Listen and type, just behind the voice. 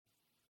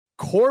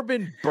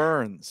Corbin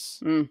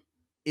Burns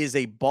is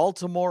a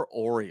Baltimore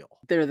Oriole.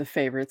 They're the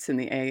favorites in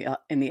the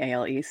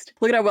AL East.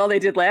 Look at how well they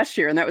did last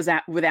year, and that was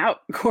without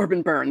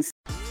Corbin Burns.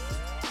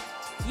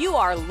 You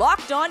are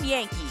Locked On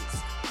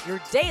Yankees, your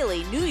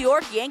daily New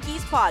York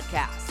Yankees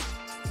podcast.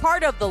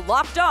 Part of the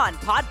Locked On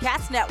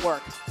Podcast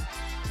Network,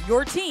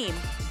 your team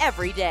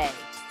every day.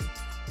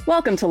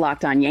 Welcome to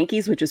Locked On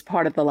Yankees, which is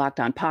part of the Locked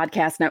On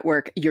Podcast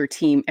Network, your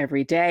team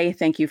every day.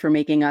 Thank you for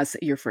making us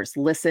your first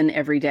listen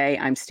every day.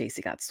 I'm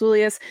Stacey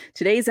Gotsoulias.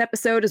 Today's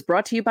episode is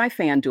brought to you by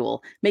FanDuel.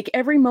 Make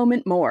every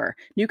moment more.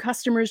 New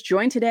customers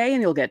join today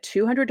and you'll get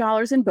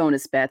 $200 in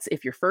bonus bets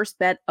if your first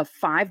bet of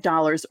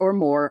 $5 or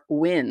more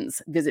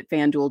wins. Visit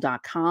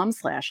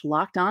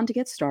FanDuel.com/lockedon to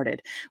get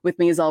started. With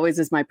me as always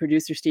is my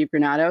producer, Steve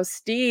Granado.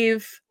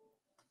 Steve,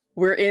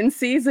 we're in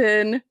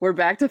season. We're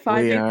back to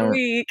 5 days a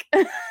week.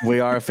 We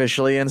are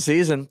officially in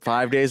season,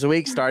 5 days a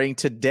week, starting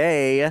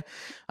today.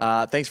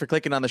 Thanks for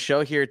clicking on the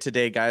show here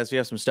today, guys. We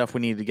have some stuff we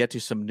need to get to,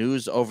 some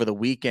news over the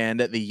weekend.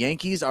 The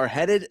Yankees are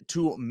headed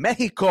to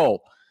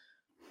Mexico.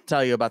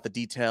 Tell you about the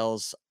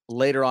details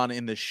later on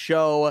in the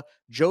show.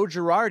 Joe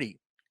Girardi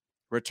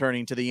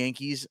returning to the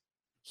Yankees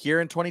here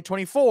in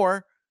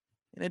 2024.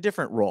 In a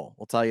different role.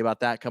 We'll tell you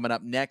about that coming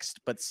up next.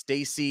 But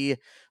Stacey,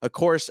 of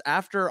course,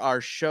 after our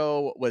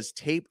show was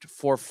taped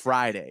for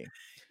Friday,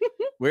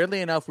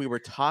 weirdly enough, we were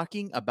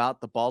talking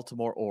about the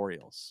Baltimore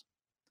Orioles.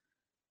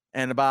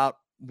 And about,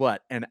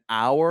 an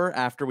hour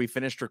after we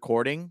finished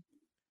recording,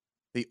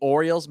 the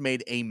Orioles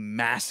made a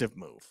massive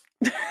move.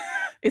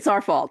 It's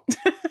our fault.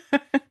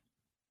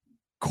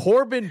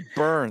 Corbin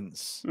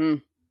Burns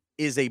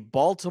is a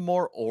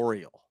Baltimore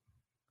Oriole.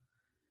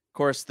 Of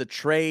course, the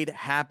trade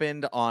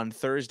happened on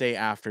Thursday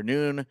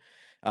afternoon.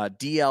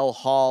 DL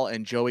Hall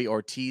and Joey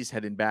Ortiz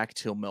heading back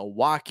to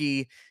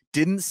Milwaukee.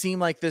 Didn't seem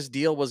like this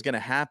deal was going to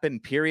happen,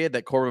 period.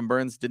 That Corbin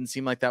Burns didn't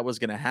seem like that was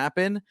going to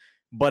happen,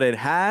 but it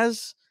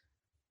has.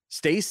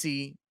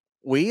 Stacey,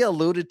 we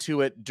alluded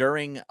to it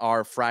during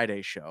our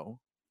Friday show,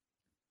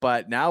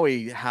 but now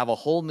we have a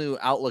whole new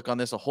outlook on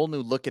this, a whole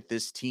new look at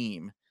this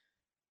team.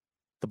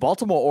 The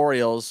Baltimore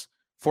Orioles,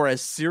 for as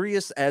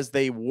serious as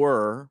they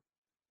were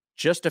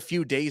just a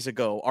few days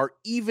ago, are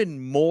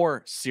even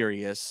more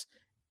serious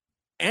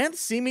and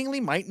seemingly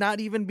might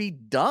not even be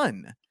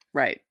done.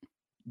 Right.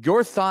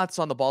 Your thoughts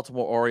on the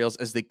Baltimore Orioles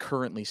as they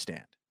currently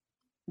stand?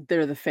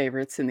 They're the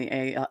favorites in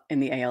the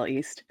AL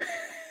East.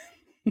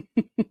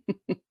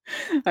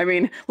 I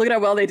mean, look at how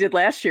well they did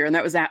last year, and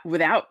that was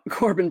without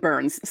Corbin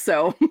Burns.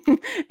 So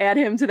add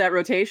him to that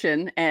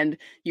rotation, and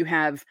you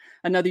have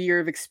another year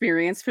of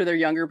experience for their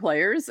younger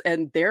players,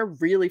 and they're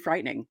really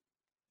frightening.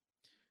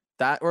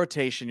 That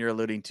rotation you're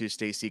alluding to,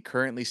 Stacey,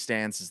 currently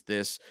stands as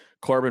this: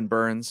 Corbin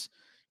Burns,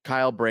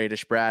 Kyle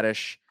Bradish,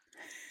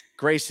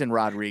 Grayson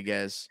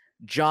Rodriguez,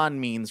 John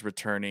Means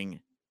returning,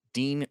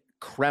 Dean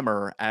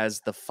Kremer as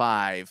the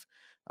 5.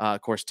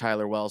 Of course,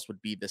 Tyler Wells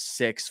would be the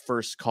 6.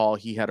 First call,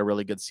 he had a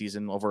really good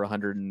season, over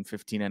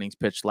 115 innings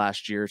pitched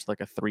last year. It's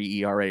like a 3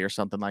 ERA or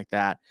something like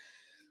that.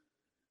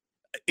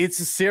 It's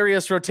a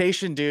serious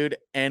rotation, dude.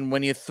 And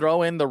when you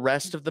throw in the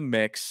rest of the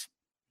mix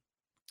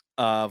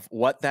of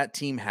what that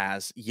team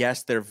has,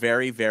 yes, they're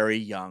very, very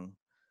young,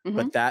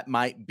 but that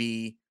might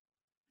be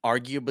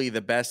arguably the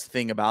best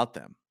thing about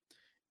them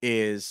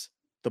is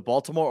the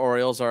Baltimore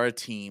Orioles are a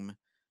team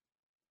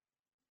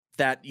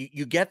that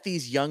you get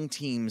these young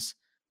teams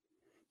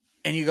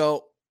and you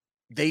go,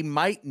 they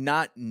might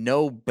not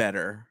know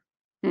better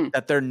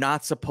that they're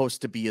not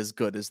supposed to be as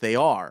good as they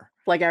are.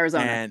 Like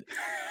Arizona. And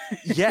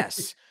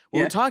yes,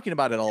 we were talking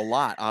about it a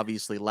lot,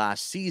 obviously,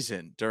 last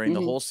season. During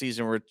the whole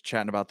season, we were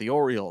chatting about the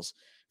Orioles.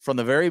 From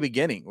the very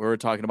beginning, we were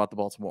talking about the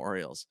Baltimore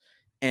Orioles.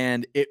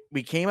 And it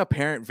became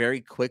apparent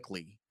very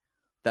quickly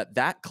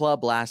that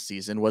club last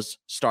season was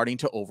starting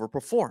to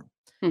overperform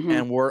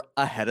and were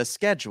ahead of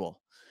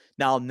schedule.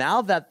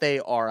 Now that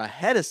they are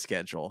ahead of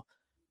schedule,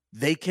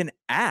 they can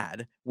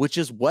add, which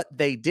is what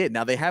they did.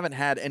 Now, they haven't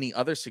had any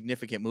other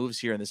significant moves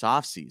here in this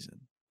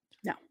offseason.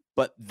 No.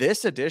 But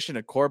this addition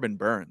of Corbin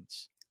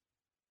Burns,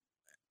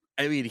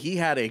 I mean, he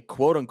had a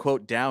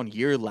quote-unquote down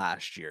year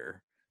last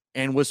year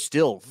and was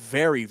still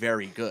very,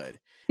 very good.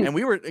 And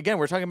we're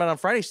talking about on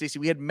Friday, Stacey,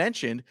 we had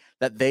mentioned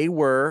that they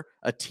were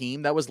a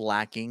team that was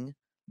lacking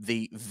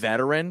the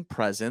veteran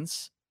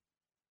presence,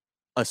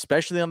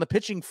 especially on the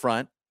pitching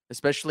front,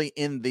 especially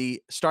in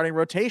the starting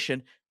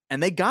rotation,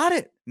 and they got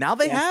it. Now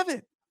they have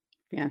it.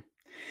 Yeah.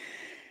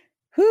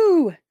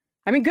 Whew.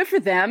 I mean, good for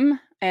them.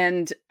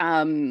 And,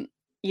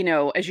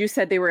 as you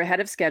said, they were ahead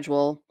of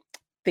schedule.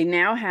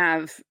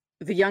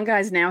 The young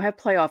guys now have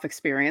playoff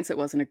experience. It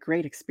wasn't a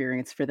great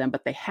experience for them,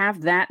 but they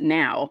have that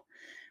now,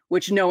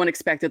 which no one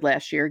expected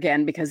last year,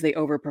 again, because they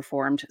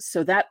overperformed.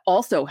 So that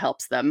also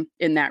helps them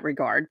in that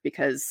regard,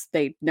 because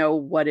they know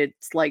what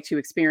it's like to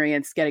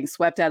experience getting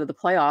swept out of the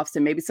playoffs.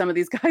 And maybe some of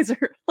these guys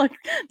are like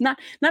not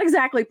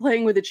exactly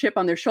playing with a chip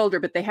on their shoulder,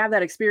 but they have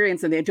that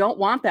experience and they don't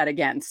want that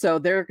again. So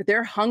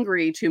they're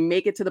hungry to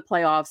make it to the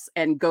playoffs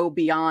and go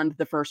beyond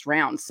the first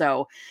round.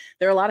 So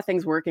there are a lot of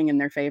things working in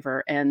their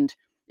favor. And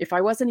if I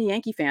wasn't a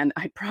Yankee fan,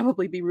 I'd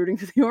probably be rooting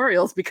for the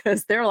Orioles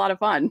because they're a lot of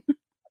fun.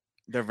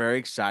 They're very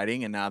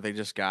exciting, and now they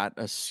just got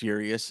a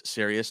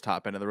serious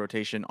top end of the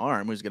rotation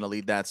arm who's going to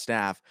lead that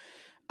staff.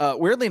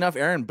 Weirdly enough,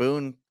 Aaron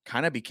Boone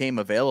kind of became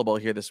available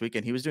here this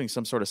weekend. He was doing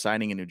some sort of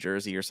signing in New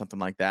Jersey or something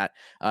like that.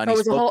 And Oh,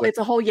 he spoke with, it's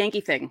a whole Yankee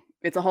thing.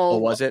 It's a oh,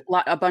 whole was it?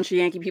 a bunch of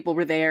Yankee people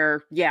were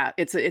there. Yeah,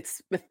 it's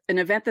an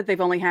event that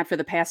they've only had for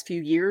the past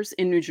few years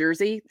in New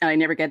Jersey. I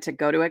never get to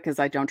go to it because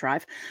I don't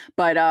drive.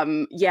 But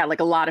yeah, like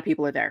a lot of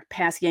people are there.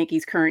 Past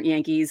Yankees, current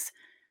Yankees,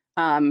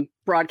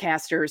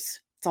 broadcasters.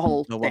 It's a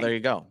whole Oh, well, thing. there you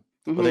go.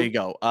 Mhm. Well, there you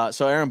go.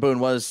 So Aaron Boone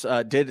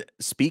did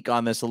speak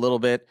on this a little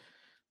bit.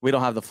 We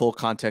don't have the full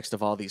context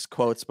of all these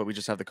quotes, but we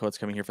just have the quotes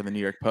coming here from the New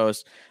York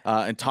Post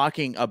and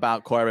talking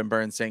about Corbin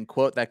Burnes, saying,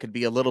 quote, that could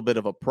be a little bit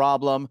of a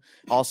problem.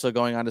 Also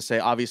going on to say,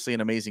 obviously an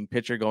amazing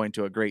pitcher going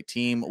to a great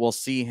team. We'll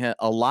see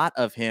a lot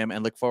of him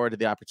and look forward to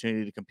the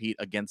opportunity to compete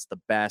against the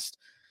best.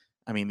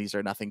 I mean, these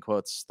are nothing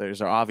quotes.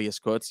 Those are obvious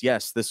quotes.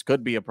 Yes, this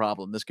could be a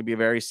problem. This could be a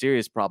very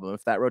serious problem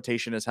if that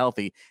rotation is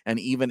healthy. And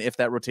even if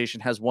that rotation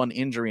has one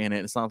injury in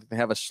it, it's not like they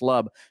have a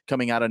schlub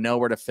coming out of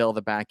nowhere to fill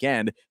the back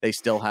end. They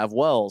still have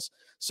Wells.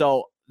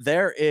 So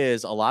there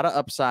is a lot of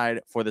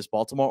upside for this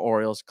Baltimore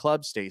Orioles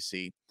club,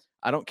 Stacey.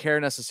 I don't care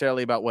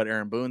necessarily about what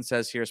Aaron Boone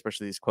says here,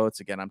 especially these quotes.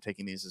 Again, I'm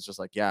taking these as just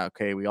like, yeah,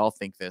 okay, we all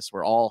think this.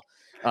 We're all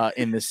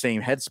in the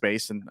same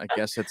headspace, and I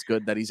guess it's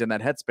good that he's in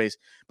that headspace.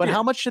 But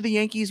how much should the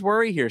Yankees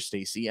worry here,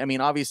 Stacey? I mean,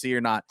 obviously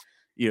you're not,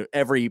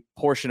 every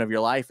portion of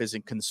your life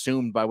isn't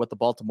consumed by what the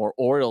Baltimore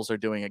Orioles are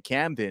doing at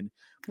Camden,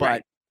 but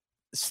Right.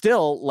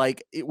 still,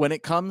 like when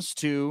it comes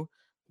to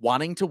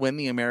wanting to win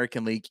the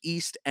American League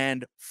East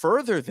and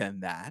further than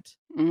that,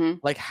 Mhm.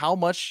 like how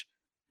much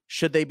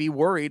should they be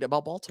worried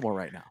about Baltimore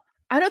right now?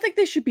 I don't think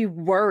they should be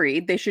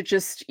worried. They should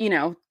just,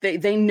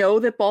 they know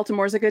that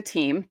Baltimore's a good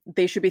team.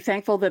 They should be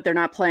thankful that they're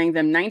not playing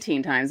them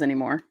 19 times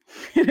anymore.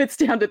 And it's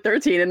down to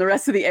 13, and the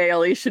rest of the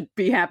ALE should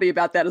be happy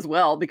about that as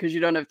well because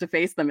you don't have to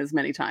face them as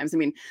many times. I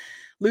mean,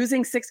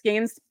 losing 6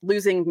 games,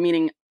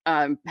 meaning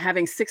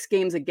having 6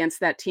 games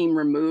against that team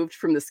removed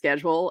from the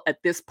schedule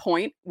at this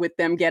point with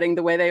them getting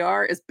the way they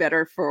are is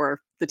better for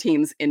the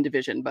teams in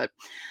division. But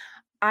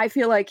I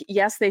feel like,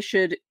 yes, they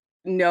should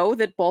know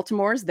that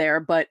Baltimore's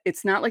there, but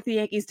it's not like the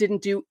Yankees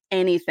didn't do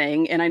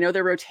anything. And I know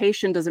their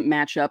rotation doesn't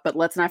match up, but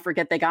let's not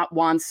forget they got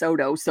Juan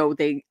Soto, so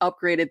they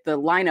upgraded the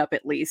lineup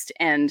at least.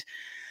 And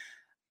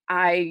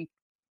they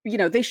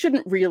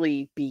shouldn't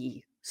really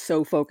be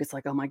so focused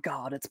like, oh my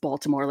God, it's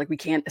Baltimore. Like we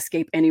can't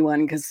escape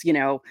anyone because,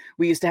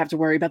 we used to have to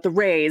worry about the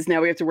Rays.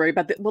 Now we have to worry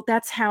about well,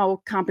 that's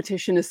how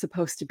competition is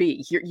supposed to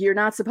be. You're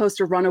not supposed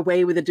to run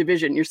away with a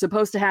division. You're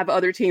supposed to have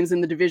other teams in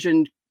the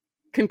division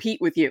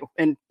compete with you.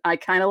 And I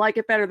kind of like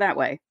it better that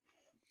way.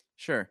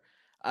 Sure.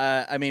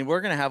 I mean, we're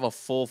going to have a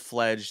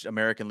full-fledged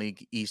American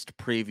League East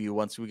preview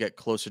once we get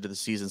closer to the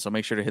season. So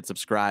make sure to hit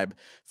subscribe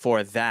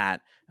for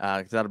that.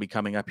 That'll be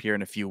coming up here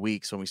in a few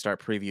weeks when we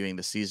start previewing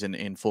the season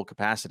in full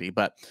capacity.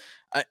 But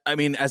I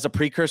mean, as a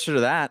precursor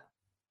to that,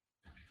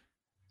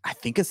 I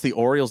think it's the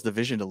Orioles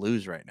division to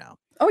lose right now.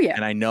 Oh, yeah.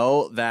 And I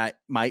know that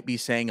might be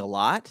saying a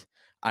lot.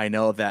 I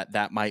know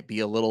that might be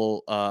a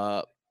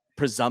little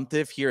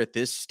presumptive here at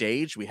this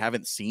stage. We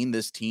haven't seen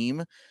this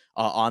team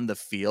on the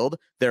field.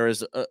 There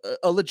is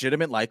a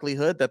legitimate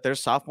likelihood that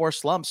there's sophomore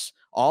slumps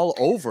all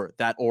over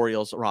that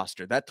Orioles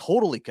roster. That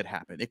totally could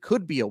happen. It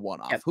could be a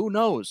one-off. Yep. Who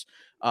knows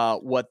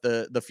what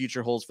the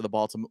future holds for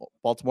the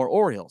Baltimore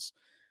Orioles.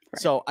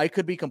 Right. So I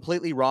could be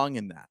completely wrong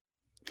in that,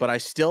 but I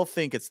still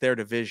think it's their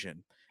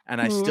division. And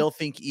I still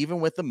think even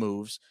with the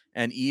moves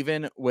and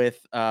even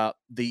with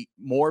the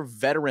more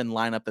veteran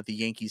lineup that the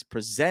Yankees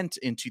present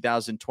in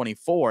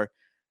 2024,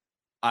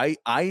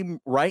 I'm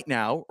right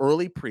now,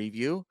 early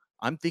preview,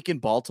 I'm thinking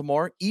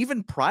Baltimore.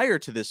 Even prior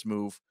to this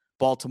move,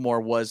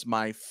 Baltimore was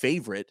my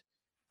favorite.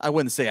 I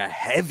wouldn't say a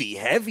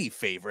heavy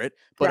favorite,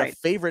 but Right. a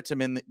favorite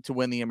to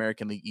win the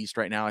American League East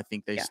right now. I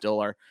think they still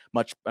are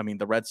much. I mean,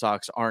 the Red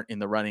Sox aren't in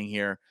the running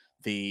here.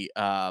 The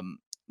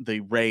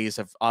Rays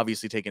have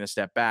obviously taken a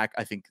step back.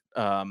 I think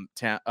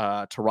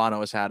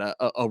Toronto has had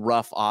a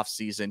rough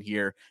offseason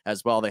here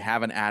as well. They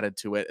haven't added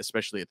to it,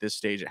 especially at this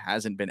stage. It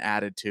hasn't been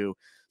added to.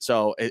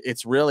 So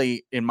it's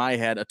really, in my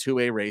head, a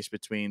two-way race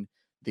between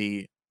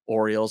the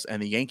Orioles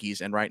and the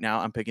Yankees. And right now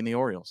I'm picking the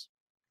Orioles.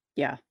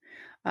 Yeah.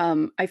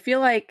 I feel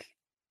like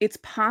it's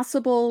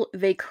possible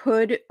they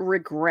could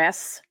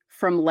regress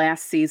from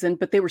last season,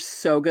 but they were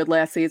so good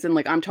last season.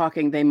 Like I'm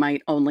talking, they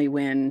might only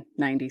win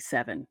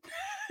 97.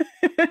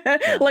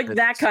 Like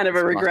that kind of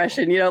a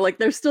regression, like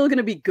they're still going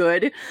to be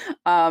good.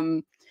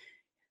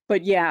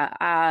 But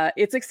yeah,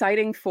 it's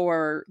exciting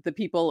for the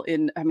people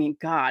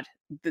God,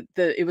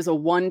 it was a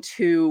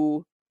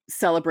 1-2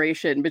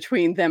 celebration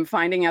between them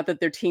finding out that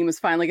their team was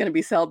finally going to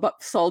be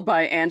sold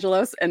by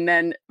Angelos and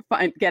then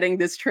getting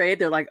this trade.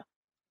 They're like,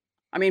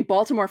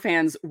 Baltimore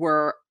fans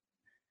were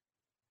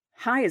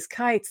high as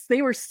kites.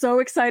 They were so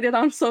excited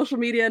on social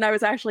media, and I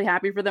was actually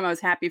happy for them. I was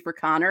happy for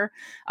Connor,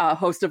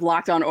 host of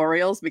Locked On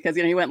Orioles, because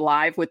he went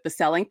live with the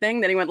selling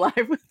thing, then he went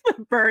live with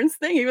the Burnes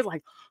thing. He was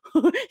like,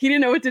 he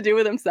didn't know what to do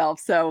with himself.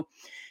 So,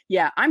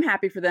 Yeah, I'm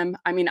happy for them.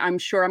 I mean, I'm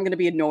sure I'm going to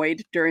be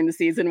annoyed during the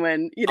season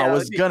when, I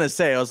was gonna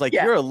say, I was like,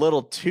 yeah. you're a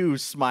little too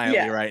smiley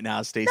Yeah. right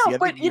now, Stacey. No, I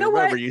but think you know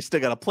remember, what? you still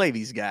gotta play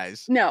these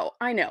guys. No,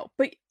 I know.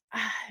 But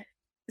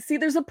see,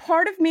 there's a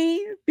part of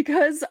me,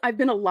 because I've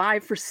been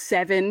alive for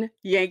 7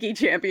 Yankee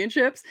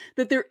championships,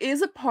 that there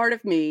is a part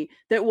of me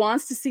that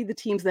wants to see the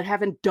teams that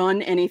haven't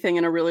done anything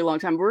in a really long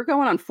time. We're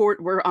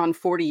on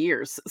 40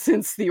 years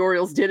since the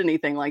Orioles did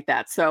anything like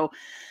that. So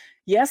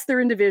yes, they're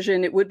in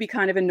division. It would be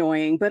kind of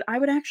annoying, but I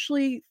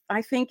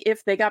think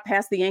if they got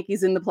past the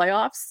Yankees in the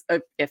playoffs,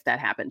 if that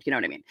happened, you know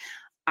what I mean?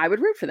 I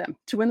would root for them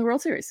to win the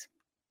World Series.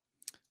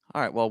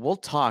 All right, well, we'll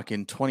talk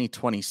in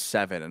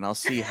 2027, and I'll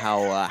see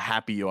how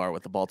happy you are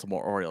with the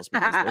Baltimore Orioles,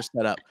 because they're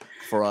set up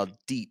for a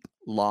deep,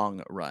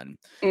 long run.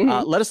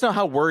 Mhm. Let us know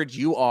how worried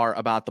you are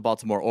about the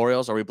Baltimore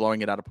Orioles. Are we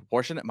blowing it out of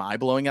proportion? Am I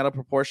blowing out of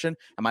proportion?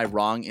 Am I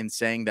wrong in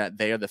saying that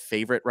they are the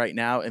favorite right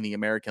now in the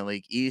American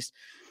League East?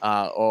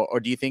 Or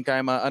do you think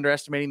I'm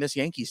underestimating this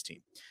Yankees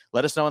team?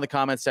 Let us know in the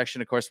comments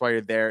section. Of course, while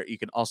you're there, you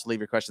can also leave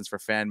your questions for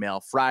Fan Mail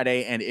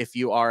Friday. And if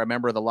you are a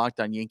member of the Locked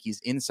On Yankees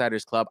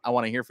Insiders Club, I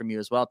want to hear from you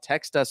as well.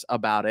 Text us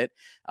about it.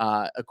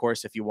 Of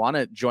course, if you want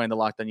to join the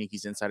Locked On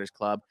Yankees Insiders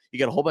Club, you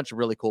get a whole bunch of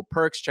really cool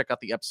perks. Check out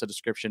the episode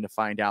description to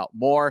find out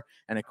more.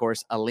 And of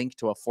course, a link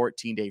to a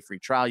 14-day free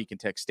trial. You can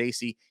text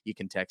Stacy. You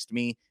can text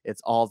me.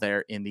 It's all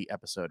there in the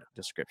episode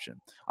description.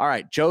 All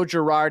right, Joe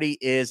Girardi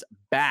is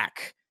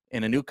back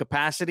in a new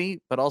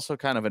capacity, but also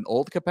kind of an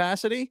old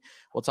capacity.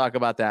 We'll talk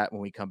about that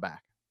when we come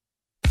back.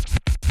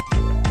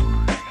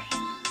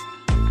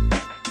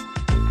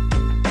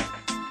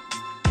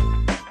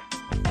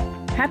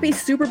 Happy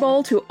Super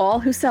Bowl to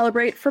all who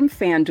celebrate from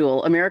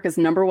FanDuel, America's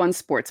 #1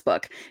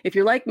 sportsbook. If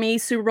you're like me,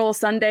 Super Bowl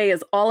Sunday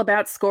is all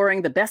about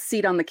scoring the best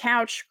seat on the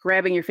couch,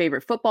 grabbing your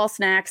favorite football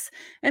snacks,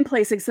 and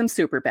placing some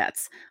super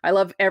bets. I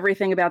love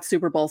everything about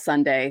Super Bowl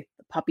Sunday: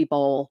 the Puppy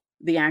Bowl,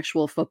 the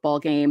actual football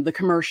game, the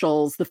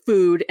commercials, the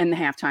food, and the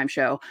halftime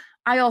show.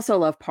 I also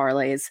love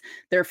parlays.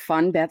 They're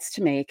fun bets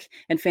to make,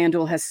 and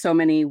FanDuel has so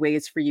many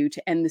ways for you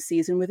to end the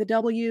season with a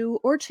W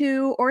or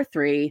 2 or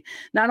 3.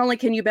 Not only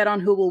can you bet on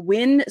who will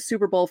win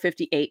Super Bowl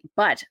 58,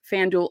 but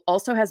FanDuel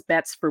also has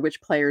bets for which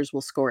players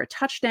will score a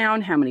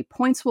touchdown, how many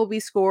points will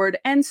be scored,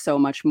 and so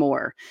much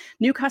more.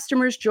 New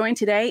customers join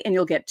today, and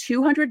you'll get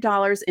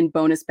 $200 in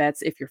bonus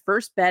bets if your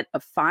first bet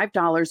of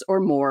 $5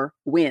 or more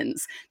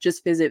wins.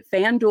 Just visit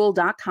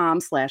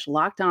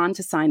FanDuel.com/lockedon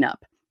to sign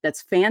up.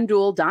 That's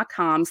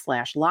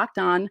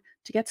FanDuel.com/lockedon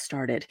to get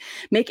started.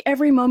 Make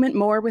every moment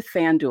more with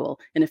FanDuel,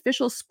 an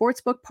official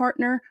sportsbook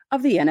partner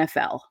of the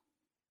NFL.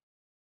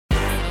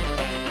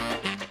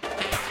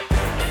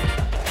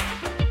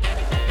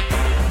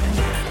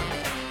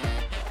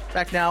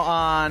 Back now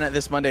on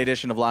this Monday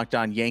edition of Locked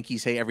On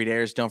Yankees. Hey,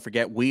 everydayers, don't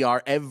forget, we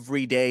are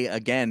every day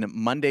again,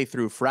 Monday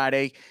through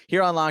Friday,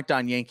 here on Locked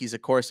On Yankees.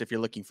 Of course, if you're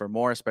looking for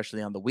more,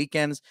 especially on the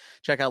weekends,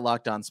 check out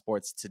Locked On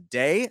Sports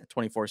Today,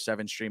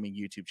 24/7 streaming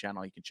YouTube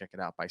channel. You can check it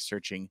out by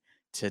searching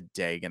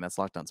Today. Again, that's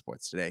Locked On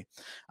Sports Today.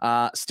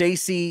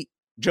 Stacy,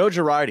 Joe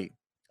Girardi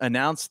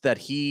announced that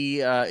he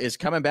is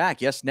coming back.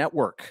 Yes,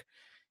 Network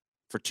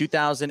for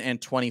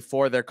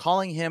 2024. They're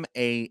calling him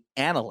an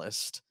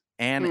analyst.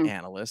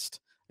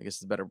 I guess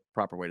is a better,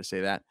 proper way to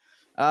say that.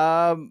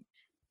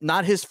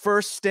 Not his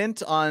first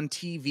stint on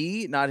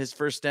TV,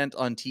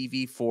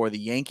 for the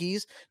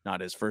Yankees, not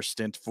his first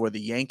stint for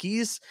the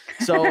Yankees.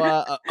 So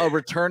a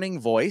returning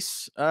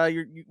voice.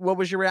 What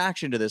was your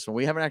reaction to this one?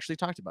 We haven't actually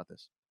talked about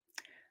this.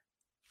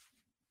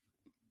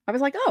 I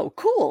was like, oh,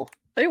 cool.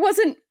 It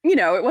wasn't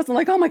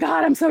like, oh my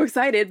God, I'm so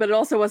excited. But it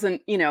also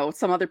wasn't,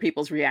 some other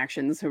people's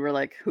reactions who were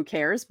like, who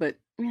cares? But,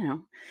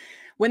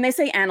 when they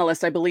say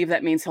analyst, I believe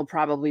that means he'll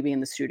probably be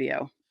in the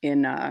studio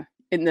in the,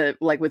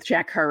 like, with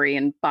Jack Curry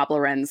and Bob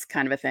Lorenz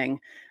kind of a thing.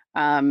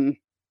 I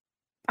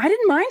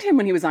didn't mind him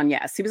when he was on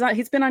Yes.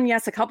 He's been on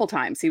Yes a couple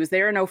times. He was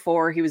there in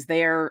 2004. He was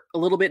there a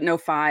little bit in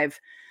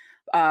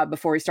 2005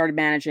 before he started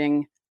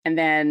managing. And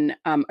then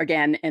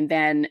again, and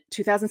then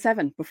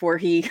 2007 before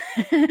he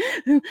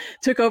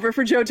took over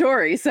for Joe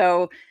Torre.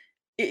 So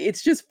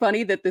it's just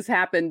funny that this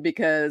happened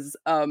because,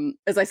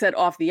 as I said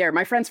off the air,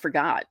 my friends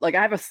forgot. Like,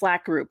 I have a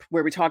Slack group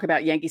where we talk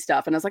about Yankee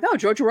stuff. And I was like, oh,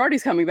 Joe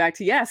Girardi's coming back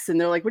to Yes.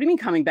 And they're like, what do you mean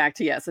coming back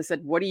to Yes? I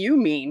said, what do you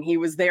mean? He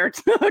was there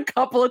a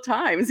couple of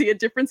times. He had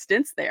different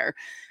stints there.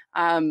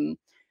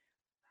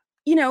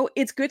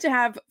 It's good to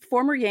have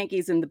former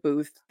Yankees in the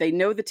booth. They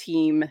know the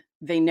team.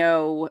 They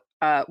know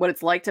what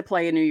it's like to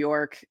play in New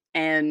York,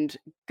 and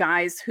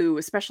guys who,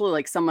 especially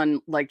like someone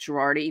like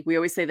Girardi, we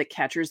always say that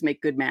catchers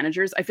make good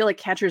managers. I feel like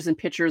catchers and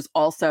pitchers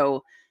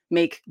also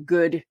make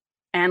good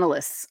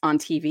analysts on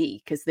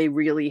TV because they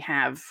really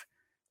have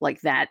like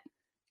that,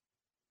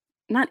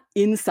 not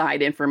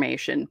inside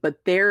information,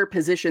 but their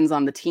positions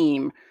on the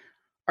team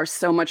are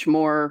so much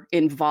more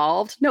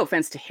involved. No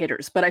offense to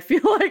hitters, but I feel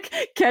like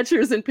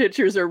catchers and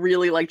pitchers are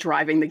really like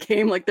driving the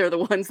game. Like, they're the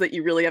ones that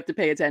you really have to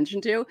pay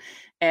attention to.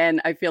 And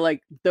I feel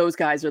like those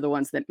guys are the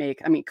ones that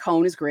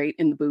Cone is great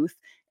in the booth.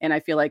 And I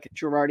feel like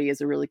Girardi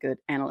is a really good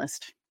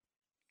analyst.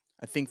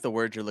 I think the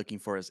word you're looking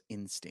for is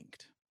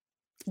instinct.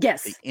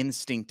 Yes. The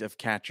instinct of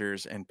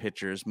catchers and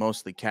pitchers,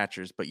 mostly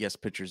catchers, but yes,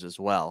 pitchers as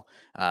well.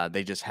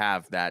 They just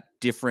have that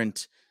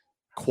different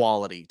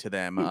quality to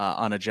them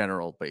on a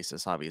general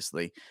basis.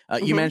 Obviously,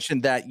 you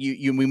mentioned that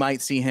we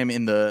might see him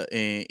in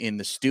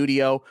the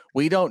studio.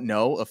 We don't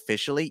know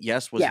officially.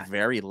 Yes, was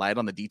very light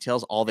on the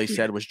details. All they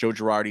said was Joe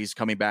Girardi's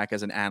coming back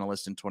as an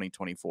analyst in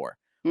 2024.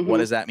 What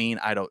does that mean?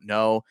 I don't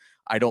know.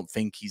 I don't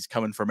think he's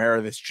coming from air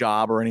of this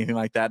job or anything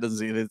like that. I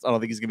don't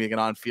think he's gonna be like an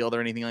on field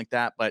or anything like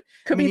that. But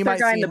could I mean, be you third might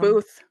guy see in the him.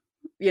 booth.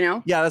 You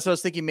know? Yeah, that's what I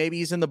was thinking. Maybe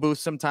he's in the booth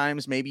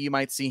sometimes. Maybe you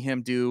might see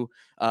him do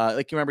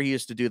like you remember he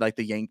used to do like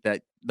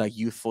that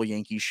youthful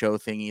Yankee show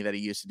thingy that he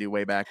used to do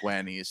way back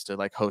when. He used to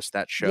like host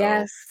that show.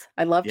 Yes.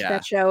 I loved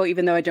that show,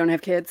 even though I don't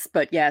have kids.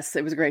 But yes,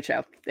 it was a great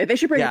show. They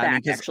should bring it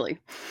back, actually.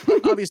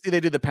 Obviously,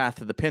 they do the Path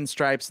to the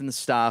Pinstripes and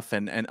stuff,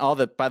 and all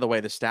the. By the way,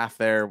 the staff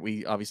there,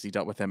 we obviously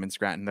dealt with them in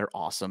Scranton. They're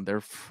awesome.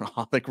 They're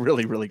like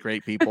really, really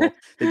great people.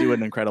 They do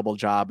an incredible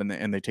job,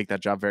 and they take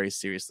that job very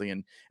seriously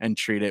and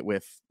treat it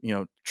with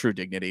true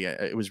dignity.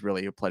 It was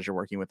really a pleasure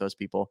working with those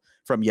people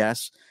from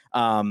Yes.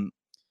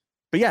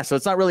 But yeah, so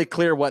it's not really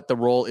clear what the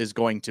role is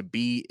going to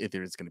be, if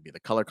it's going to be the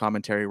color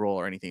commentary role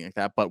or anything like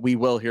that. But we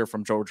will hear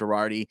from Joe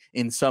Girardi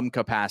in some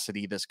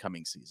capacity this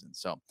coming season.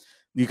 So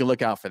you can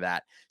look out for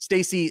that.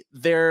 Stacey,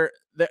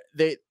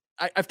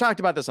 I've talked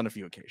about this on a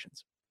few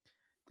occasions.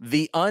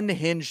 The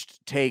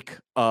unhinged take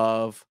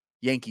of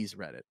Yankees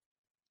Reddit.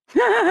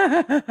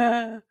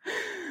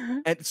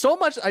 And so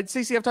much,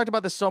 Stacey, I've talked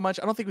about this so much.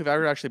 I don't think we've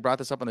ever actually brought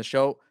this up on the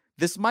show.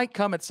 This might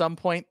come at some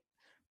point.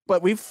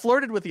 But we've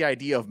flirted with the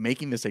idea of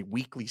making this a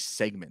weekly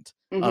segment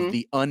of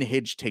the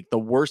unhinged take, the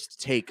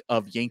worst take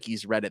of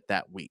Yankees Reddit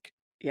that week.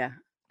 Yeah,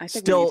 I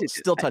think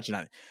still touching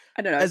on it.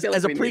 I don't know.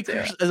 As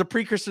a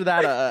precursor to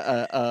that,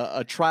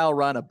 a trial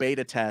run, a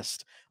beta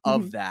test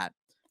of that.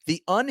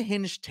 The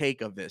unhinged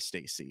take of this,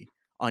 Stacey,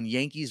 on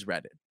Yankees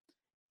Reddit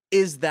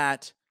is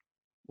that,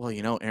 well,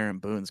 Aaron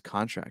Boone's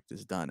contract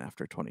is done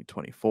after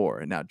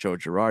 2024, and now Joe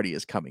Girardi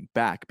is coming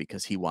back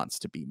because he wants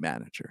to be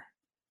manager.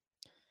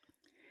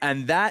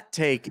 And that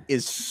take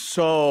is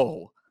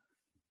so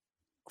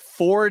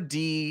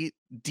 4D,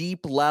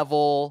 deep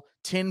level,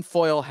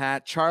 tinfoil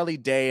hat, Charlie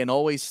Day, and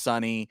Always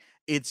Sunny.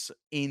 It's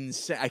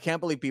insane. I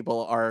can't believe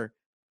people are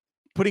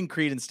putting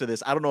credence to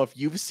this. I don't know if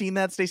you've seen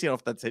that, Stacey. I don't know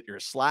if that's hit your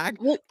Slack.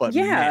 Well, but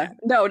yeah, man.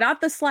 No,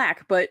 not the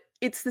Slack, but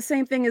it's the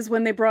same thing as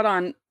when they brought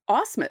on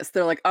Osmus.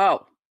 They're like,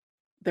 oh,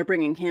 they're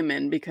bringing him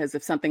in because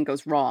if something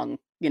goes wrong,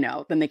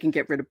 then they can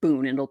get rid of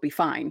Boone and it'll be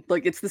fine.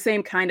 Like, it's the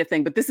same kind of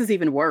thing, but this is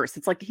even worse.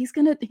 It's like he's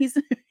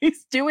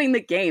doing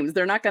the games.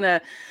 That's not gonna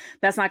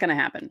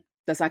happen.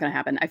 That's not gonna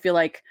happen. I feel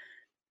like,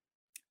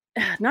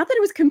 not that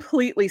it was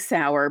completely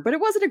sour, but it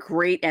wasn't a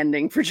great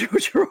ending for Joe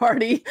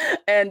Girardi,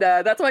 and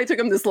that's why it took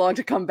him this long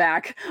to come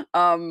back.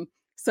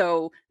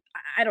 So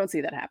I don't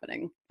see that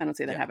happening.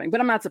 But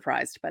I'm not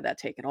surprised by that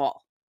take at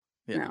all.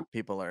 Yeah, no.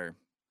 People are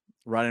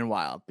running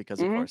wild because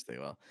of course they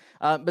will.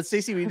 But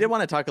Stacey, we did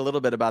want to talk a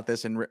little bit about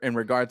this in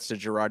regards to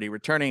Girardi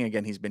returning.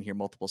 Again, he's been here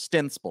multiple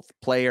stints, both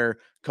player,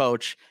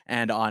 coach,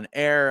 and on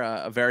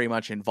air, very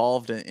much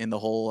involved in the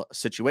whole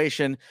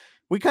situation.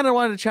 We kind of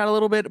wanted to chat a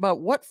little bit about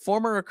what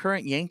former or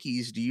current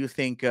Yankees do you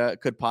think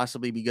could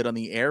possibly be good on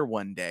the air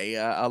one day?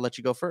 I'll let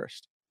you go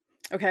first.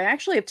 Okay, I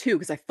actually have two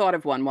because I thought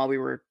of one while we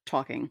were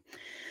talking.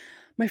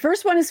 My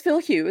first one is Phil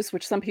Hughes,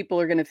 which some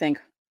people are going to think,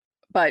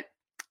 but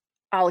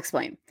I'll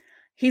explain.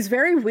 He's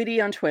very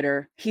witty on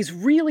Twitter. He's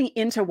really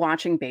into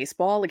watching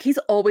baseball. Like, he's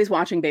always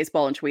watching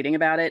baseball and tweeting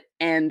about it.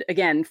 And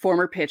again,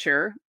 former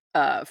pitcher,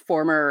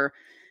 former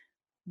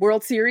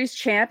World Series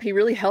champ. He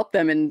really helped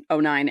them in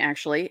 2009,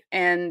 actually.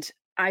 And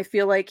I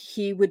feel like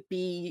he would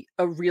be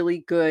a really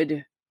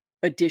good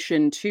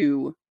addition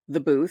to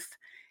the booth.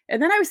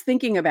 And then I was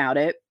thinking about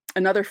it,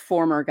 another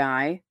former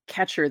guy,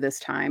 catcher this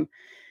time,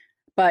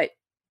 but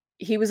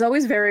he was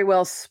always very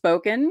well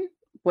spoken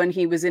when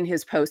he was in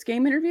his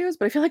post-game interviews,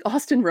 but I feel like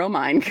Austin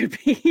Romine could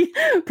be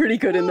pretty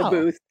good in the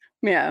booth.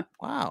 Yeah.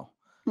 Wow.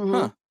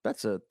 Huh.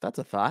 That's a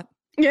thought.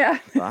 Yeah.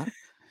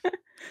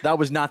 That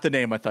was not the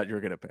name I thought you were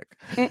going to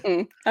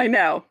pick. I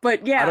know.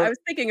 But yeah, I was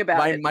thinking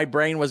about it. My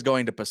brain was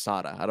going to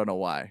Posada. I don't know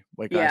why.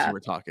 Like, as you were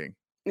talking.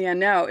 Yeah,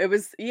 no, it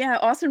was,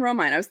 Austin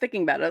Romine. I was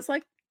thinking about it. I was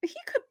like, he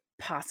could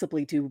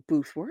possibly do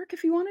booth work if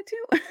he wanted to.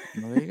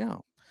 Well, there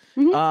you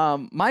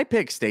go. My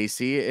pick,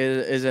 Stacey,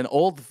 is an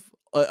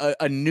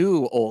a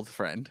new old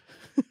friend.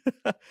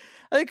 I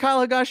think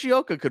Kyle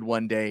Higashioka could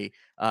one day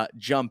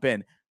jump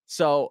in.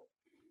 So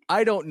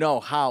I don't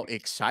know how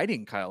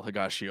exciting Kyle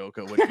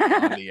Higashioka would be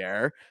on the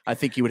air. I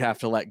think he would have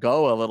to let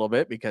go a little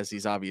bit because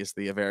he's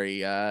obviously a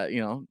very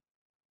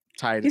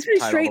tied. He's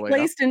pretty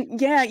straight-laced and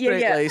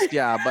straight-laced,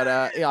 yeah.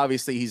 But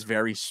obviously he's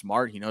very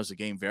smart. He knows the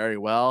game very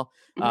well.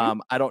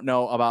 I don't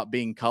know about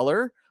being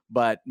color,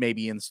 but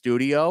maybe in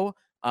studio.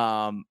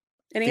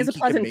 And he has a think he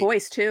could pleasant make.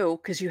 voice too,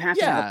 because you have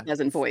to have a Yeah,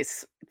 pleasant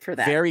voice for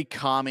that. very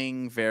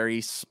calming,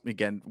 very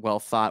again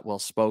well thought, well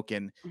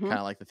spoken, Mhm. kind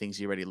of like the things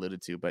you already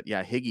alluded to. But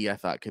yeah, Higgy, I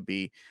thought could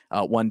be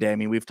one day. I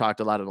mean, we've talked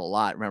about it a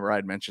lot. Remember,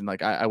 I'd mentioned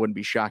like I wouldn't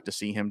be shocked to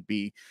see him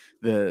be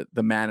the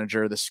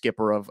manager, the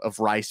skipper of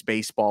Rice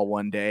baseball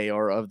one day,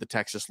 or of the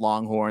Texas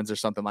Longhorns or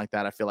something like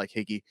that. I feel like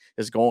Higgy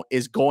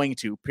is going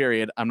to.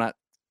 Period. I'm not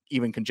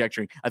even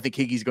conjecturing. I think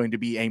Higgy's going to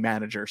be a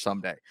manager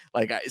someday,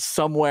 like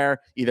somewhere,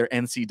 either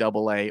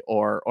NCAA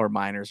or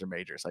minors or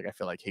majors. Like I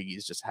feel like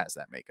Higgy's just has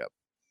that makeup.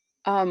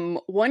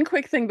 One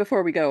quick thing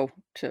before we go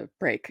to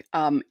break.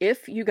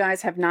 If you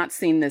guys have not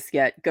seen this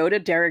yet, go to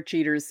Derek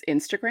Jeter's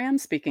Instagram.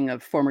 Speaking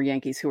of former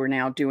Yankees who are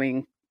now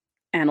doing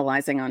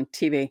analyzing on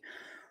TV,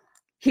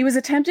 he was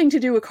attempting to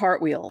do a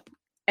cartwheel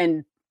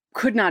and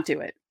could not do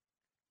it.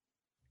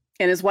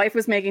 And his wife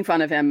was making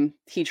fun of him.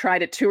 He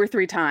tried it 2 or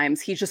 3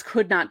 times. He just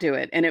could not do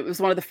it. And it was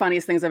one of the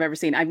funniest things I've ever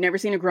seen. I've never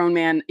seen a grown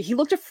man. He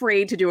looked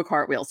afraid to do a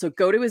cartwheel. So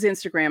go to his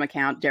Instagram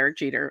account, Derek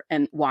Jeter,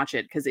 and watch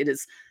it because it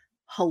is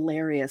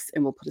hilarious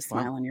and will put a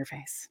Wow. smile on your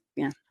face.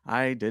 Yeah.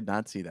 I did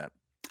not see that.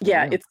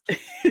 Yeah, There you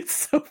it's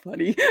so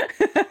funny.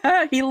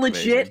 He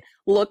legit Amazing.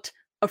 looked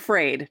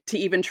afraid to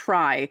even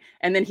try,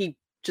 and then he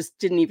just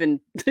didn't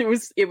even. It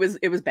was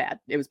bad.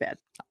 It was bad.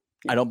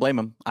 I don't blame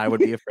him. I would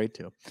be afraid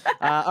to.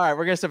 All right,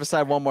 we're going to step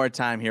aside one more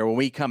time here. When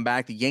we come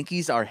back, the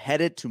Yankees are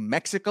headed to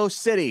Mexico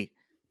City.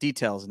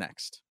 Details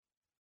next.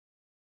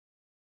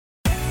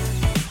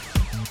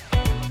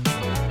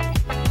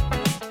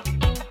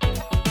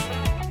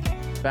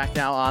 Back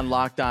now on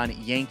Locked On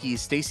Yankees.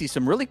 Stacey,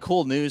 some really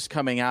cool news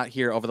coming out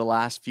here over the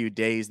last few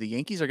days. The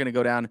Yankees are going to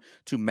go down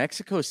to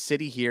Mexico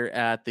City here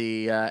at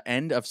the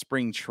end of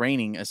spring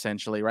training,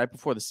 essentially, right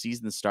before the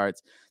season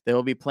starts. They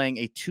will be playing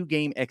a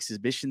 2-game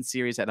exhibition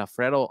series at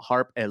Alfredo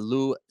Harp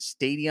Elu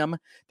Stadium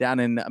down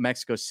in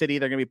Mexico City.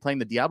 They're going to be playing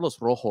the Diablos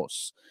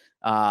Rojos.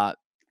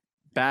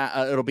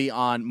 It'll be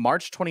on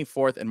March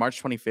 24th and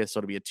March 25th, so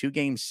it'll be a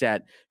 2-game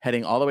set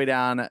heading all the way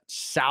down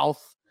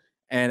south.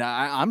 And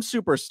I'm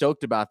super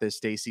stoked about this,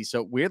 Stacey.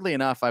 So weirdly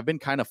enough, I've been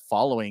kind of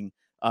following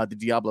the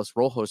Diablos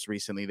Rojos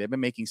recently. They've been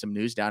making some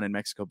news down in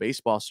Mexico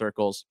baseball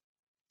circles.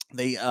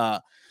 They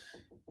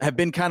have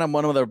been kind of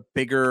one of the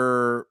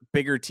bigger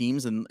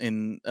teams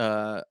in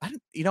I've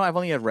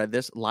only read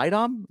this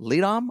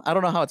Lidom. I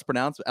don't know how it's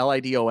pronounced.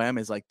 LIDOM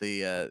is like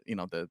the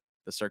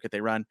circuit they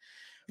run.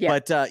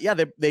 Yeah. But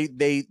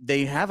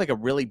they have like a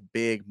really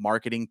big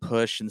marketing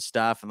push and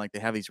stuff, and like they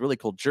have these really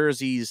cool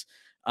jerseys.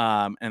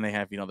 And they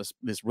have,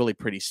 this really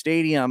pretty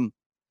stadium.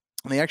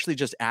 And they actually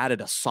just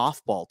added a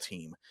softball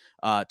team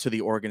to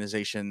the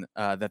organization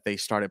that they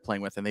started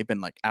playing with. And they've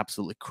been like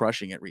absolutely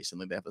crushing it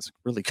recently. They have this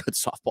really good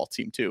softball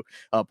team too,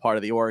 part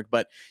of the org.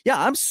 But yeah,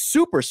 I'm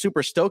super,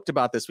 super stoked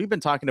about this. We've been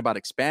talking about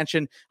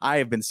expansion. I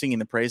have been singing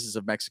the praises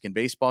of Mexican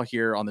baseball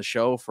here on the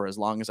show for as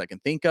long as I can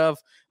think of,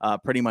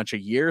 pretty much a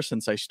year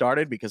since I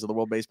started because of the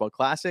World Baseball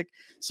Classic.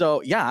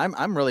 So yeah,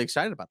 I'm really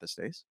excited about this,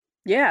 Stace.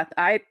 Yeah,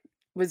 I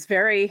was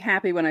very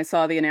happy when I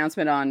saw the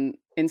announcement on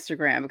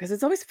Instagram because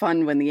it's always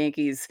fun when the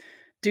Yankees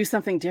do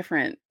something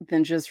different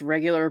than just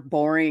regular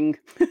boring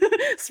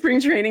spring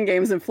training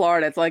games in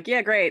Florida. It's like,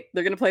 yeah, great.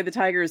 They're going to play the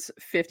Tigers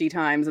 50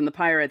 times and the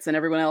Pirates and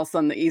everyone else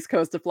on the East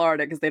Coast of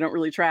Florida because they don't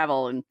really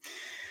travel. And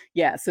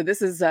yeah, so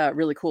this is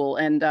really cool.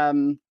 And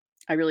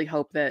I really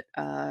hope that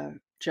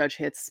Judge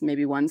hits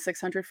maybe one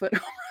 600-foot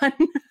home run.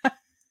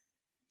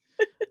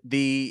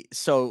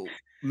 So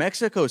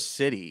Mexico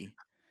City,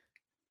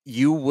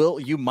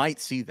 you might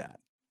see that.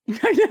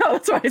 I know,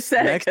 that's why I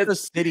said Mexico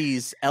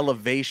City's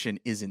elevation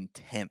is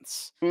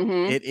intense.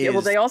 Mm-hmm. It is. Yeah,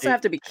 well, they also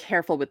have to be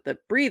careful with the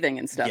breathing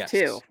and stuff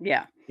too.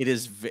 Yeah. It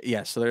is.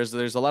 Yeah. So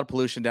there's a lot of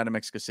pollution down in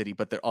Mexico City,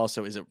 but there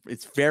also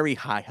it's very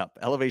high up.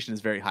 Elevation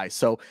is very high.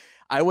 So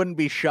I wouldn't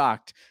be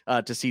shocked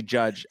to see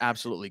Judge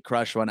absolutely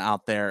crush one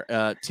out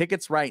there.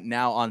 Tickets right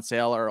now on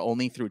sale are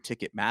only through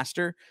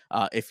Ticketmaster.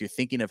 If you're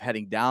thinking of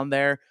heading down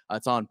there,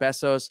 it's on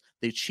pesos.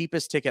 The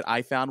cheapest ticket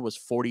I found was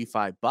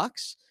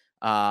 $45.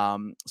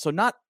 So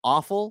not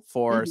awful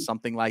for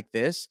something like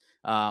this,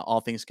 all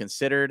things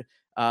considered.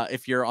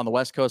 If you're on the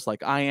West Coast,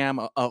 like I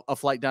am, a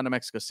flight down to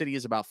Mexico City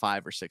is about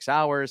 5 or 6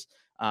 hours.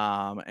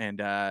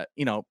 If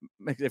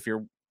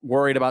you're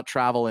worried about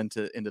travel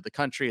into the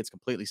country, it's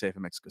completely safe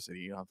in Mexico City.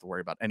 You don't have to worry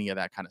about any of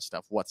that kind of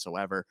stuff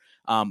whatsoever.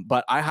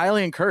 But I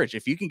highly encourage,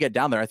 if you can get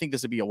down there, I think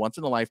this would be a once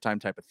in a lifetime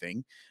type of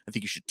thing. I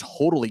think you should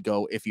totally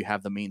go if you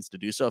have the means to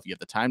do so, if you have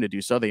the time to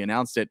do so. They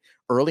announced it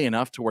early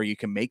enough to where you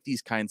can make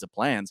these kinds of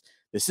plans.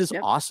 This is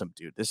awesome,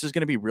 dude. This is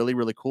going to be really,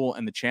 really cool.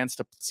 And the chance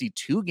to see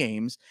 2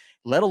 games,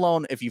 let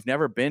alone if you've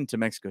never been to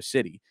Mexico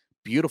City,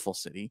 beautiful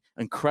city,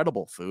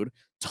 incredible food,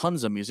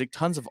 tons of music,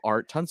 tons of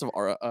art, tons of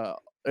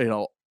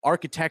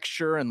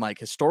architecture and like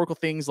historical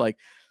things. Like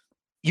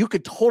you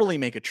could totally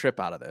make a trip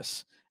out of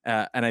this.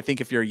 And I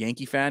think if you're a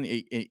Yankee fan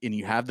and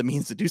you have the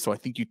means to do so, I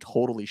think you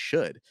totally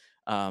should.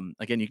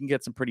 Again, you can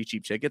get some pretty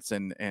cheap tickets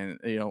and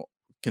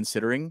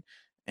considering.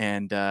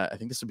 And I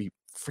think this would be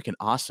freaking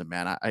awesome,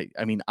 man.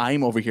 I mean,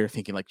 I'm over here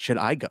thinking like, should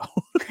I go?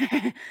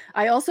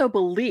 I also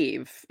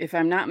believe, if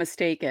I'm not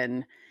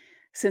mistaken,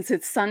 since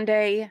it's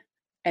Sunday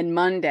and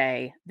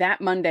Monday, that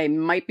Monday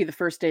might be the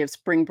first day of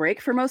spring break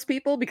for most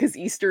people because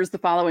Easter is the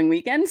following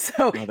weekend.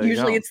 So Oh, there you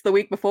usually go. it's the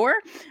week before.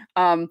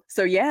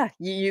 So yeah,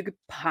 you could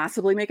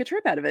possibly make a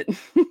trip out of it.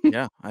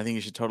 Yeah, I think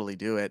you should totally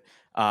do it.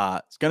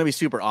 It's gonna be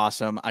super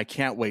awesome. I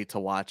can't wait to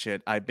watch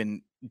it. I've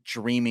been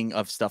dreaming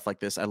of stuff like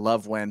this. I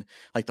love when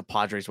like the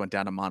Padres went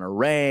down to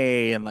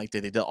Monterey and like they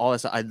did all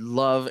this. I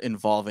love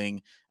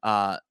involving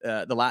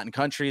the Latin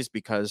countries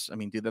because I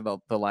mean, dude, they're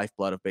the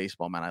lifeblood of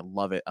baseball, man. I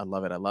love it. I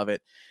love it. I love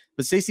it.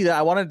 But Stacey,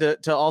 I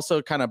wanted to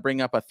also kind of bring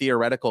up a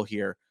theoretical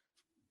here.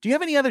 Do you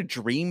have any other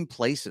dream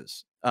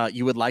places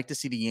you would like to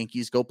see the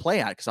Yankees go play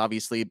at? Because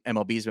obviously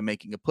MLB has been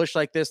making a push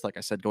like this. Like I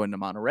said, going to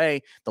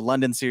Monterey, the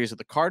London series with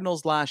the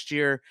Cardinals last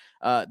year.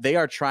 They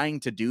are trying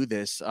to do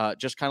this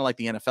just kind of like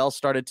the NFL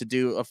started to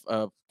do.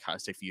 I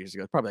say a few years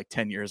ago, probably like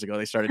 10 years ago,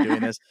 they started doing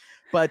this.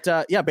 But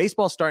yeah,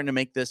 baseball's starting to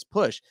make this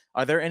push.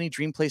 Are there any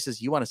dream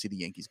places you want to see the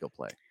Yankees go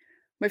play?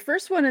 My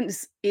first one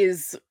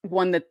is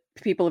one that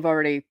people have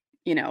already,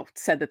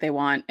 said that they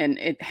want, and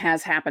it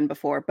has happened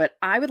before. But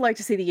I would like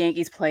to see the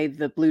Yankees play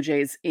the Blue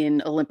Jays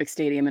in Olympic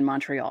Stadium in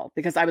Montreal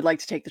because I would like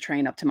to take the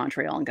train up to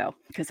Montreal and go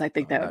because I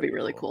think Oh, that would that'd be be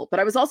really cool. cool. But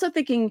I was also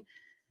thinking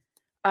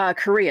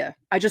Korea.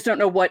 I just don't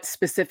know what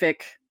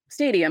specific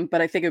stadium,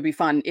 but I think it would be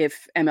fun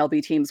if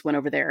MLB teams went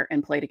over there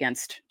and played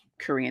against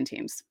Korean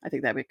teams. I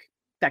think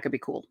that could be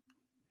cool.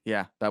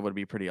 Yeah, that would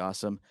be pretty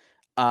awesome.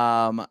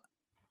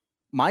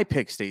 My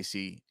pick,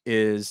 Stacey,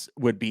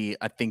 would be,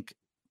 I think,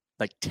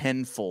 like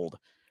tenfold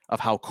of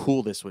how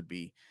cool this would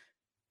be.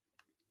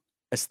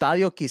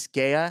 Estadio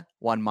Quisqueya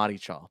Juan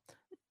Marichal.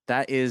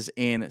 That is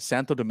in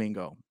Santo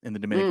Domingo in the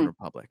Dominican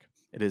Republic.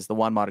 It is the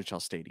Juan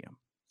Marichal Stadium.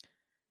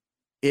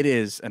 It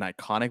is an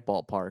iconic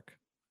ballpark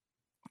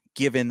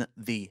given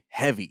the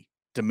heavy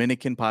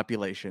Dominican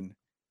population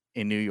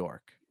in New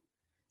York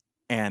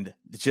and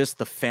just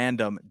the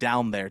fandom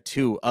down there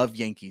too of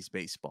Yankees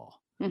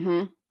baseball.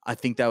 Mm-hmm. I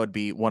think that would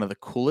be one of the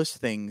coolest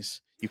things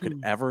you could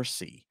ever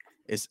see.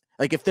 Is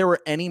like if there were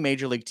any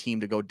major league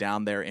team to go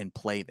down there and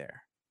play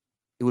there,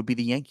 it would be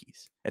the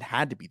Yankees. It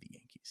had to be the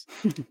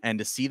Yankees. And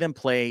to see them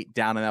play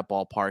down in that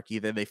ballpark,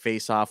 either they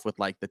face off with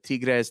like the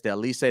Tigres de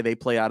Alice, they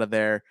play out of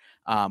there,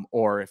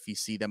 or if you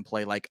see them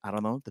play like, I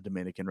don't know, the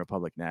Dominican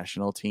Republic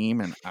national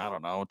team, and I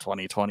don't know,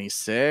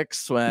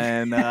 2026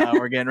 when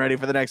we're getting ready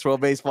for the next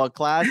World Baseball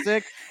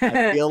Classic,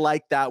 I feel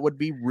like that would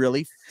be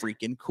really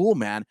freaking cool,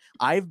 man.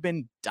 I've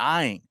been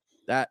dying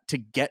to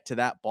get to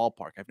that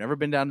ballpark. I've never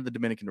been down to the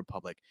Dominican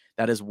Republic.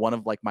 That is one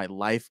of like my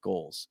life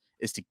goals,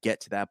 is to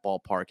get to that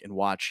ballpark and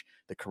watch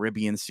the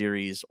Caribbean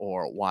series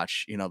or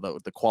watch,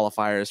 the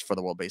qualifiers for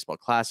the World Baseball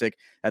Classic.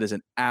 That is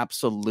an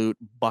absolute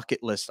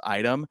bucket list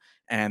item.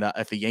 And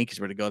if the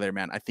Yankees were to go there,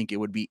 man, I think it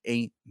would be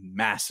a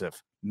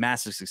massive,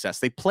 massive success.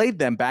 They played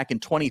them back in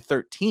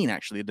 2013,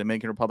 actually, the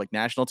Dominican Republic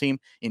national team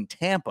in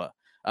Tampa.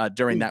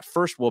 During that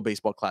first World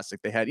Baseball Classic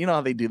they had,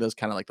 how they do those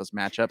kind of like those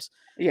matchups.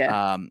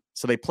 Yeah.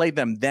 So they played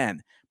them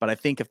then, but I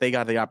think if they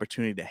got the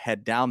opportunity to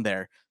head down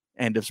there,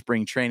 end of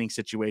spring training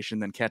situation,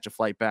 then catch a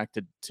flight back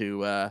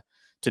to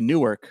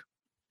Newark,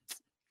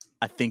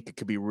 I think it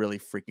could be really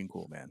freaking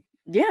cool, man.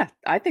 Yeah,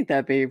 I think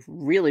that'd be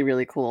really,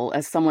 really cool.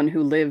 As someone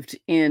who lived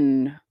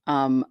in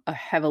a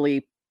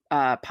heavily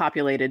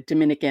populated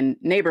Dominican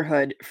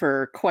neighborhood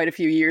for quite a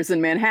few years in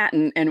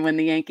Manhattan, and when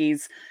the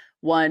Yankees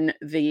won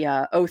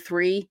the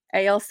 03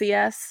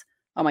 ALCS,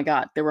 oh my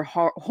God, there were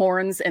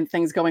horns and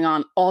things going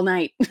on all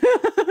night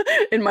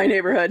in my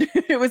neighborhood.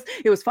 It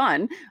was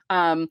fun.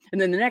 And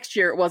then the next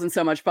year it wasn't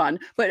so much fun,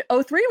 but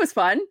 03 was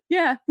fun.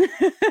 Yeah.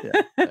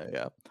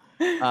 Yeah.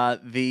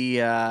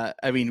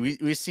 I mean,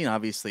 we've seen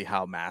obviously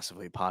how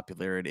massively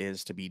popular it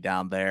is to be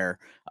down there.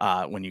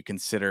 When you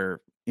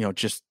consider,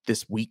 just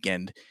this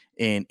weekend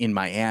in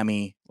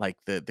Miami, like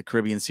the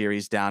Caribbean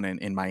series down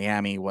in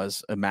Miami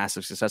was a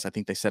massive success. I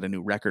think they set a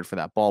new record for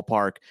that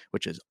ballpark,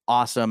 which is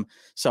awesome.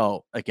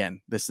 So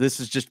again, this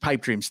is just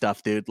pipe dream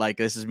stuff, dude. Like,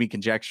 this is me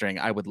conjecturing.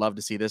 I would love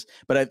to see this,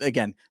 but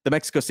again, the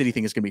Mexico City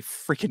thing is going to be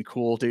freaking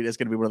cool, dude. It's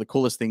going to be one of the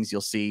coolest things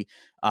you'll see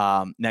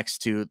next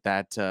to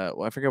that.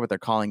 I forget what they're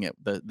calling it.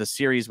 The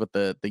series with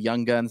the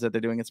young guns that they're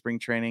doing at spring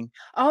training.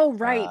 Oh,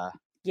 right.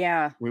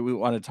 Yeah. We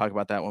want to talk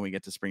about that when we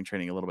get to spring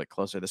training a little bit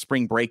closer. The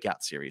spring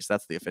breakout series,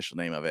 that's the official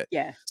name of it.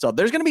 Yeah. So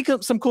there's going to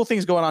be some cool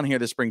things going on here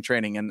this spring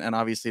training, and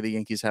obviously the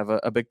Yankees have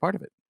a big part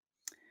of it.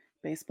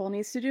 Baseball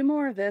needs to do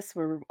more of this.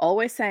 We're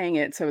always saying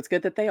it, so it's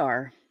good that they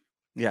are.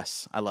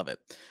 Yes, I love it.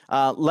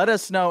 Let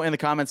us know in the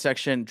comment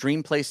section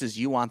dream places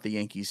you want the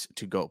Yankees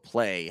to go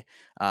play.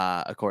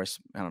 Of course,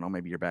 I don't know,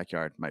 maybe your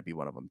backyard might be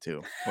one of them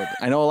too.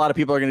 I know a lot of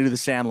people are going to do the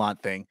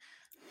Sandlot thing.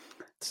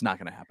 It's not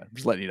going to happen.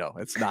 Just letting you know,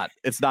 it's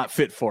not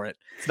fit for it.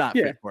 It's not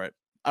fit for it.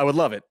 I would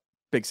love it.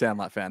 Big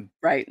Sandlot fan.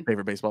 Right.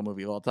 Favorite baseball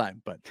movie of all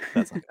time, but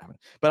that's not going to happen.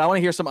 But I want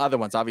to hear some other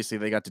ones. Obviously,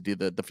 they got to do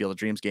the Field of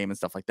Dreams game and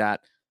stuff like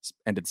that.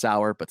 Ended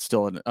sour, but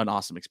still an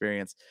awesome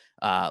experience.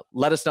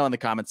 Let us know in the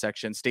comment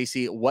section.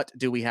 Stacey, what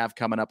do we have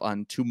coming up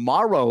on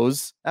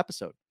tomorrow's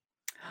episode?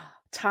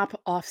 Top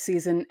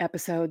off-season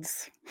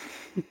episodes.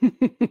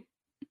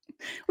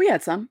 We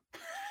had some.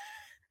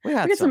 We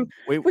had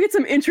We get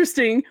some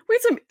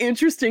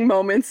interesting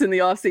moments in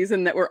the off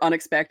season that were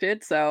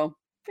unexpected. So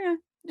yeah.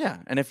 Yeah,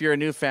 and if you're a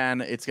new fan,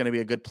 it's going to be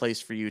a good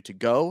place for you to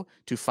go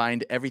to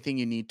find everything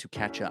you need to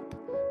catch up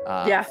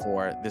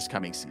for this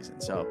coming season.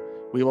 So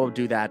we will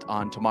do that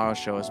on tomorrow's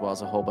show, as well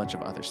as a whole bunch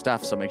of other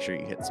stuff. So make sure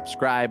you hit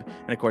subscribe.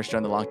 And of course,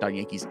 join the Locked On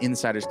Yankees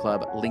Insiders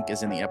Club. Link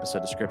is in the episode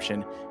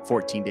description.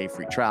 14-day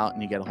free trial,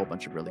 and you get a whole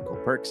bunch of really cool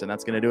perks. And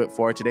that's going to do it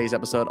for today's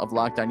episode of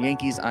Locked On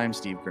Yankees. I'm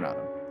Steve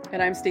Granado.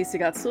 And I'm Stacey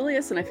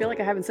Gotsoulias, and I feel like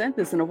I haven't said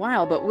this in a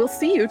while, but we'll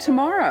see you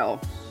tomorrow.